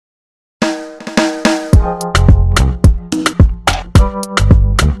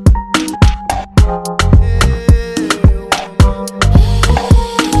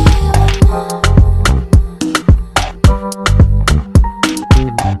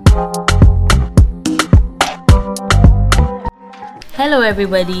Hello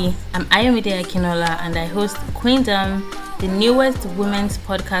everybody, I'm Ayomide Akinola and I host Queendom, the newest women's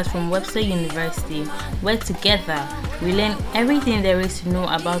podcast from Webster University, where together we learn everything there is to know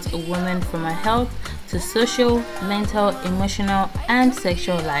about a woman from her health to social, mental, emotional and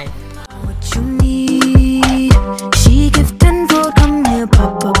sexual life. What you need, she give tenfold, come here,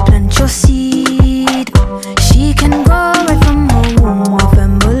 Papa, plant your seed. She can grow right from her womb of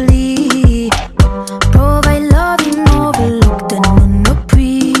family. Provide love in overlooked and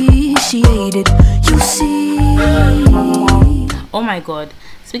unappreciated, you see. Oh my god,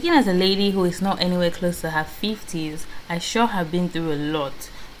 speaking as a lady who is not anywhere close to her 50s, I sure have been through a lot,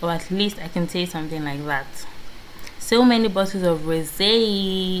 or at least I can say something like that. So many bottles of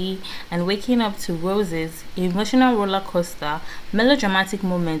rosé and waking up to roses, emotional roller coaster, melodramatic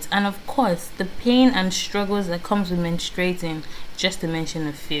moments, and of course the pain and struggles that comes with menstruating, just to mention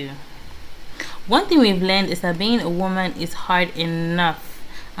a few. One thing we've learned is that being a woman is hard enough,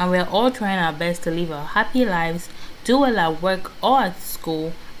 and we're all trying our best to live our happy lives, do well at work or at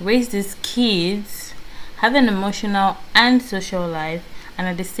school, raise these kids, have an emotional and social life, and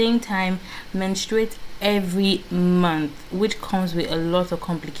at the same time menstruate every month, which comes with a lot of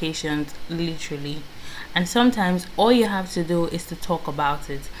complications, literally. And sometimes all you have to do is to talk about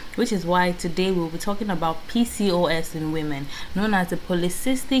it, which is why today we'll be talking about PCOS in women, known as the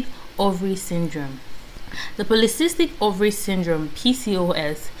polycystic ovary syndrome. The polycystic ovary syndrome,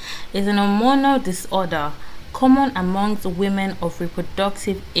 PCOS, is an hormonal disorder common amongst women of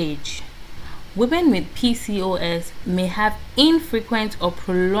reproductive age. Women with PCOS may have infrequent or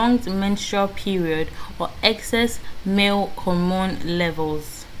prolonged menstrual period or excess male hormone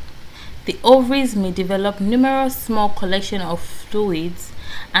levels. The ovaries may develop numerous small collections of fluids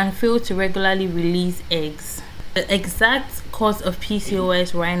and fail to regularly release eggs. The exact cause of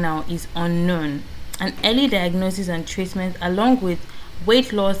PCOS right now is unknown, and early diagnosis and treatment along with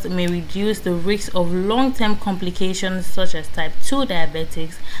weight loss may reduce the risk of long-term complications such as type 2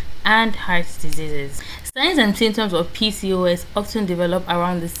 diabetics and heart diseases. Signs and symptoms of PCOS often develop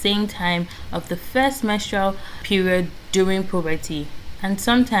around the same time of the first menstrual period during puberty, and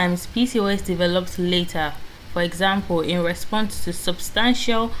sometimes PCOS develops later, for example in response to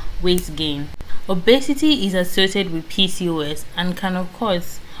substantial weight gain. Obesity is associated with PCOS and can of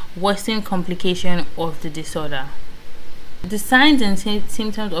course worsen complication of the disorder. The signs and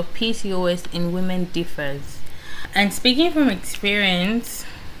symptoms of PCOS in women differs, and speaking from experience,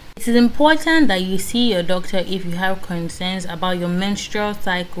 it is important that you see your doctor if you have concerns about your menstrual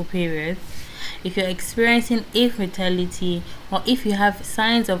cycle period, if you're experiencing infertility, or if you have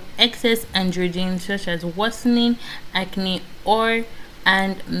signs of excess androgen such as worsening acne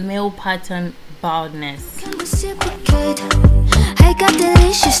and male pattern baldness. I got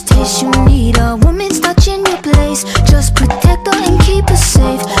delicious taste, you need a woman's touch in your place. Just protect her and keep her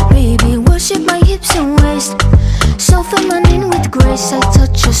safe. Baby, worship my hips and waist. So feminine with grace, I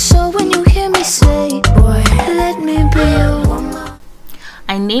touch your soul when you hear me say, boy, let me be a woman.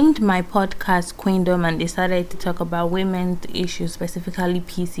 I named my podcast Queendom and decided to talk about women's issues, specifically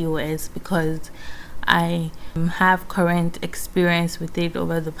PCOS, because I have current experience with it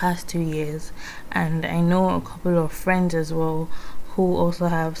over the past 2 years, and I know a couple of friends as well who also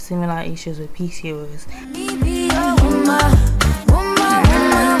have similar issues with PCOS.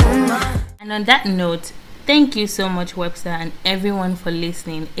 And on that note, thank you so much Webster and everyone for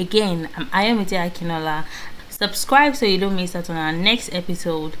listening. Again, I'm Ayomide Akinola. Subscribe so you don't miss out on our next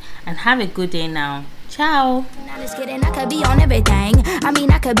episode, and have a good day now. Ciao. Now just kidding, I could be on everything. I mean,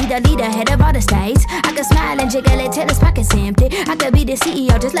 I could be the leader, head of all the states. I could smile and jiggle it till his pockets empty. I could be the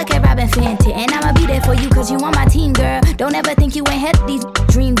CEO, just like a Robin Fenty. And I'ma be there for you, cause you on my team, girl. Don't ever think you ain't had these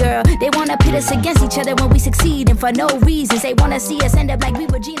dream, girl. They wanna pit us against each other when we succeed, and for no reasons. They wanna see us end up like we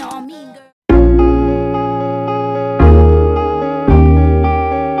were Gina or Mean Girl.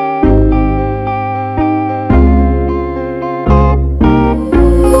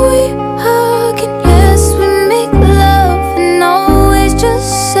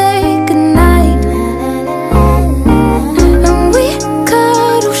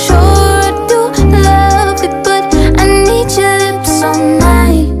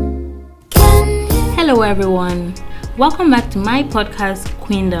 Hello everyone, welcome back to my podcast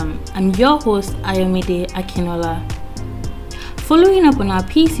Queendom. I'm your host Ayomide Akinola. Following up on our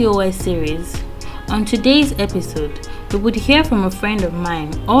PCOS series, on today's episode we would hear from a friend of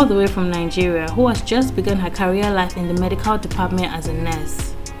mine all the way from Nigeria who has just begun her career life in the medical department as a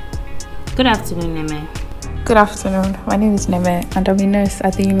nurse. Good afternoon, Neme. Good afternoon, my name is Neme and I'm a nurse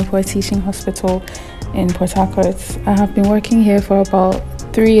at the Unipoor Teaching Hospital in Port Harcourt. I have been working here for about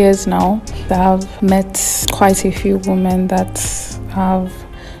 3 years now. I have met quite a few women that have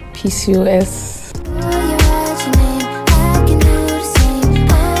PCOS.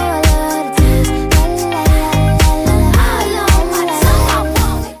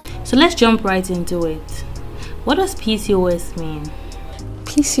 So let's jump right into it. What does PCOS mean?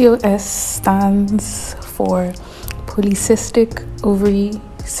 PCOS stands for polycystic ovary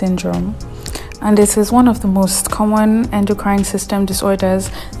syndrome, and it is one of the most common endocrine system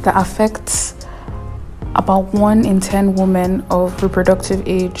disorders that affects about 1 in 10 women of reproductive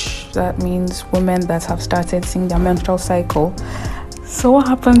age. That means women that have started seeing their menstrual cycle. So what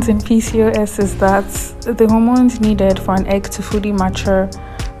happens in PCOS is that the hormones needed for an egg to fully mature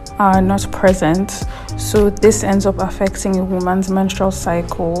are not present. So this ends up affecting a woman's menstrual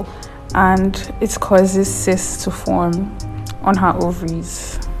cycle, and it causes cysts to form on her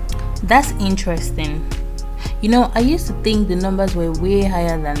ovaries. That's interesting. You know, I used to think the numbers were way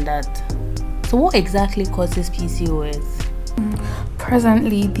higher than that. So what exactly causes PCOS?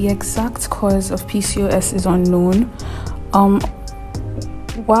 Presently, the exact cause of PCOS is unknown.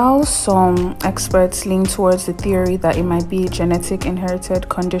 While some experts lean towards the theory that it might be a genetic inherited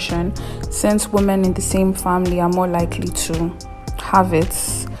condition, since women in the same family are more likely to have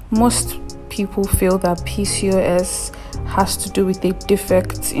it, most people feel that PCOS has to do with a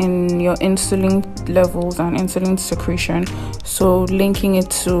defect in your insulin levels and insulin secretion, so linking it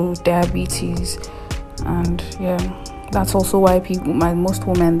to diabetes. And yeah, that's also why most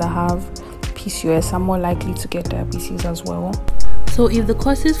women that have PCOS are more likely to get diabetes as well. So if the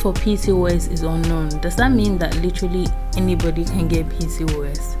causes for PCOS is unknown, does that mean that literally anybody can get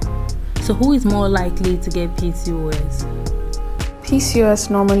PCOS? So who is more likely to get PCOS? PCOS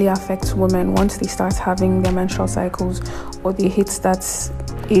normally affects women once they start having their menstrual cycles or they hit that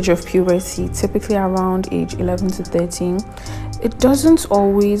age of puberty, typically around age 11 to 13. It doesn't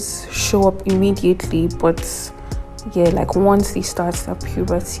always show up immediately, but yeah, like once they start their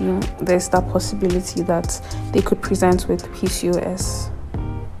puberty, there's that possibility that they could present with PCOS.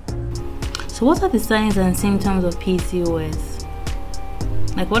 So what are the signs and symptoms of PCOS?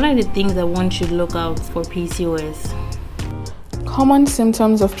 Like, what are the things that one should look out for PCOS? Common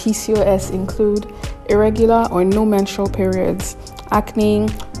symptoms of PCOS include irregular or no menstrual periods, acne,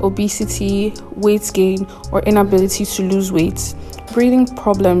 obesity, weight gain or inability to lose weight, breathing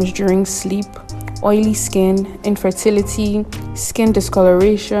problems during sleep, oily skin, infertility, skin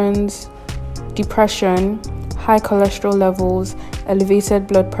discolorations, depression, high cholesterol levels, elevated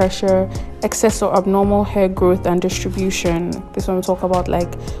blood pressure, excess or abnormal hair growth and distribution. This one we talk about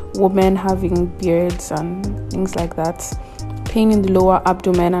like women having beards and things like that. Pain in the lower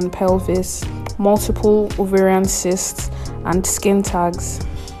abdomen and pelvis, multiple ovarian cysts, and skin tags.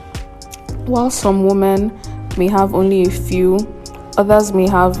 While some women may have only a few, others may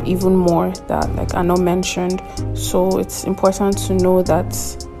have even more that are not mentioned. So it's important to know that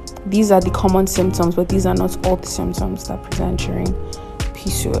these are the common symptoms, but these are not all the symptoms that present during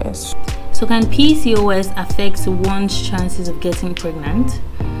PCOS. So can PCOS affect one's chances of getting pregnant?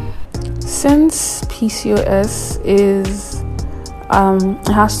 Since PCOS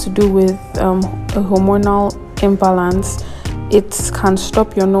has to do with a hormonal imbalance, it can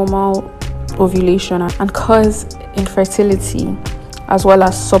stop your normal ovulation and cause infertility as well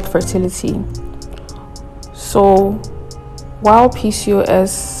as subfertility. So while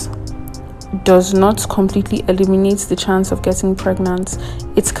PCOS does not completely eliminate the chance of getting pregnant,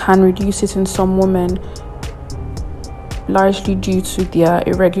 it can reduce it in some women, largely due to their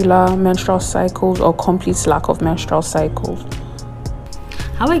irregular menstrual cycles or complete lack of menstrual cycles.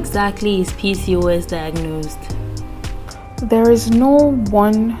 How exactly is PCOS diagnosed? There is no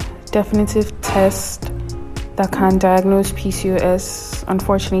one definitive test that can diagnose PCOS,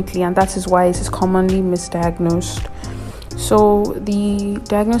 unfortunately, and that is why it is commonly misdiagnosed. So the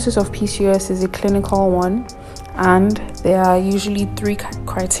diagnosis of PCOS is a clinical one, and there are usually 3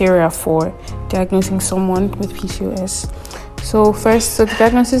 criteria for diagnosing someone with PCOS. So the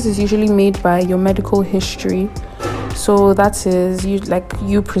diagnosis is usually made by your medical history. So that is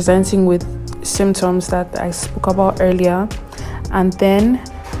you presenting with symptoms that I spoke about earlier, and then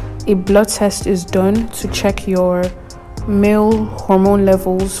a blood test is done to check your male hormone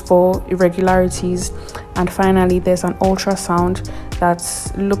levels for irregularities, and finally there's an ultrasound that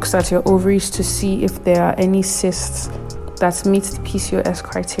looks at your ovaries to see if there are any cysts that meet the PCOS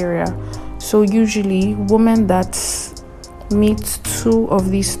criteria. So usually women that meet 2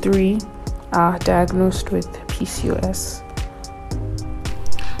 of these 3 are diagnosed with PCOS.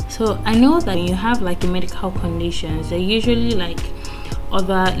 So I know that when you have a medical conditions, there are usually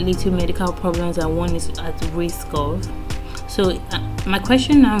other little medical problems that one is at risk of. So My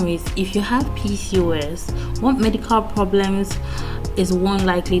question now is, if you have PCOS, what medical problems is one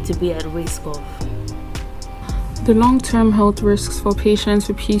likely to be at risk of? The long-term health risks for patients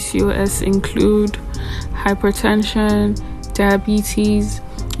with PCOS include hypertension, diabetes,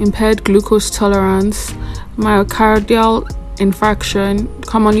 impaired glucose tolerance, myocardial infarction,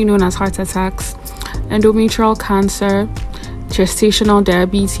 commonly known as heart attacks, endometrial cancer, gestational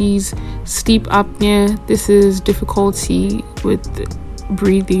diabetes, sleep apnea, this is difficulty with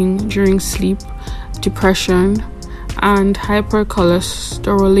breathing during sleep, depression, and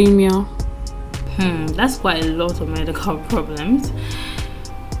hypercholesterolemia. That's quite a lot of medical problems.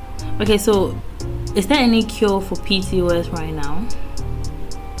 Okay, so is there any cure for PCOS right now?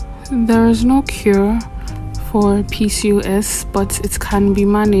 There is no cure for PCOS, but it can be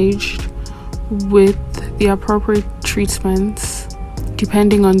managed with the appropriate treatments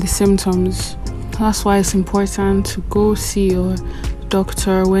depending on the symptoms. That's why it's important to go see your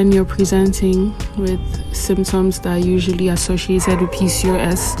doctor when you're presenting with symptoms that are usually associated with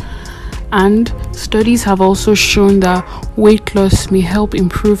PCOS. And studies have also shown that weight loss may help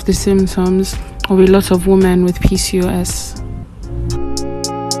improve the symptoms of a lot of women with PCOS.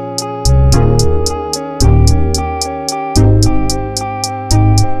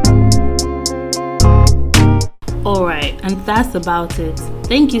 Alright, and that's about it.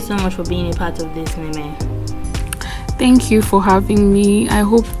 Thank you so much for being a part of this, Neme. Thank you for having me. I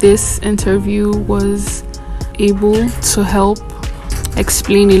hope this interview was able to help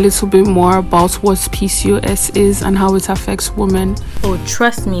explain a little bit more about what PCOS is and how it affects women. Oh,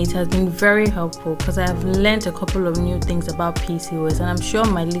 trust me, it has been very helpful because I have learned a couple of new things about PCOS, and I'm sure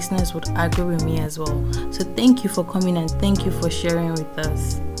my listeners would agree with me as well. So thank you for coming and thank you for sharing with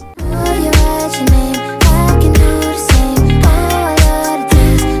us.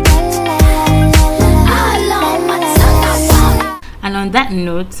 And on that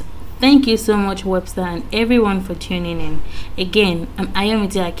note, thank you so much, Webster, and everyone for tuning in. Again, I'm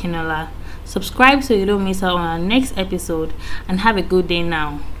Ayomide Akinola. Subscribe so you don't miss out on our next episode, and have a good day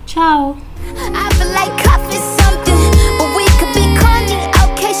now. Ciao. I feel like coffee something, but we could be corny.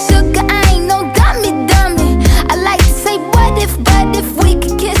 Okay, sugar, I ain't no dummy. I like to say what if we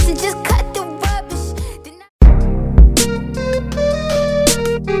could kiss and just cut the rubbish.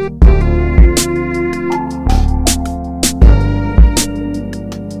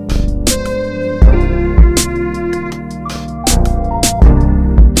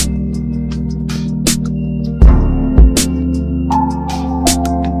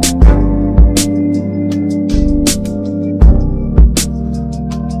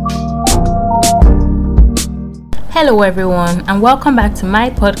 Hello everyone, and welcome back to my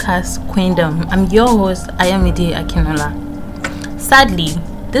podcast, Queendom. I'm your host, Ayomide Akinola. Sadly,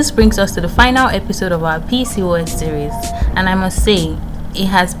 this brings us to the final episode of our PCOS series, and I must say, it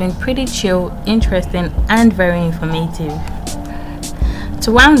has been pretty chill, interesting, and very informative.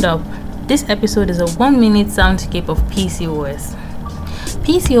 To round up, this episode is a 1-minute soundscape of PCOS.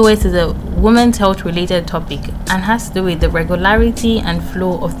 PCOS is a woman's health related topic and has to do with the regularity and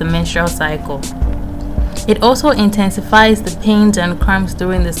flow of the menstrual cycle. It also intensifies the pains and cramps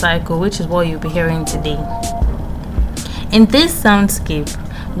during the cycle, which is what you'll be hearing today. In this soundscape,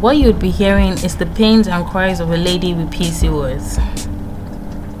 what you'll be hearing is the pains and cries of a lady with PCOS.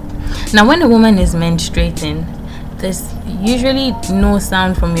 Now, when a woman is menstruating, there's usually no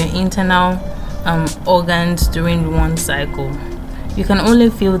sound from your internal organs during one cycle. You can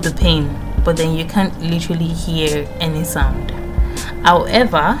only feel the pain, but then you can't literally hear any sound.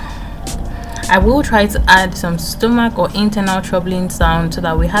 However, I will try to add some stomach or internal troubling sound so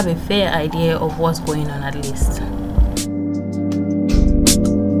that we have a fair idea of what's going on at least.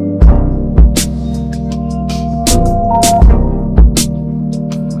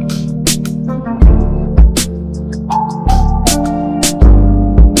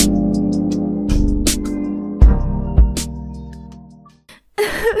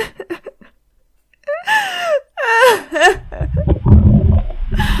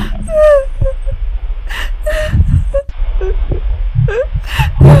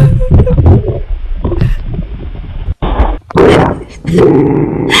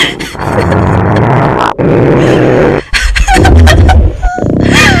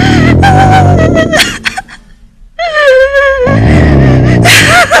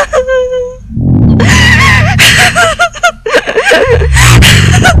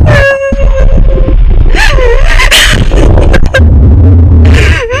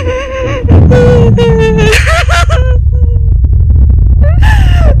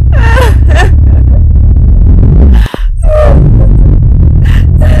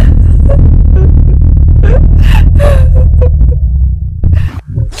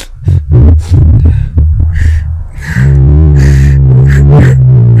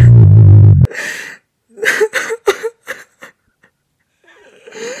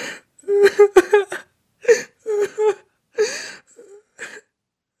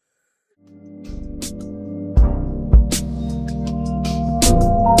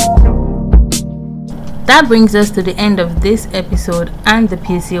 That brings us to the end of this episode and the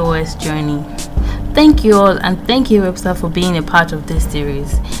PCOS journey. Thank you all, and thank you Webster for being a part of this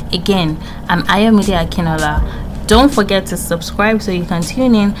series. Again, I'm Ayomide Akinola. Don't forget to subscribe so you can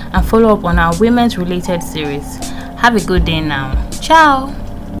tune in and follow up on our women's related series. Have a good day now. Ciao!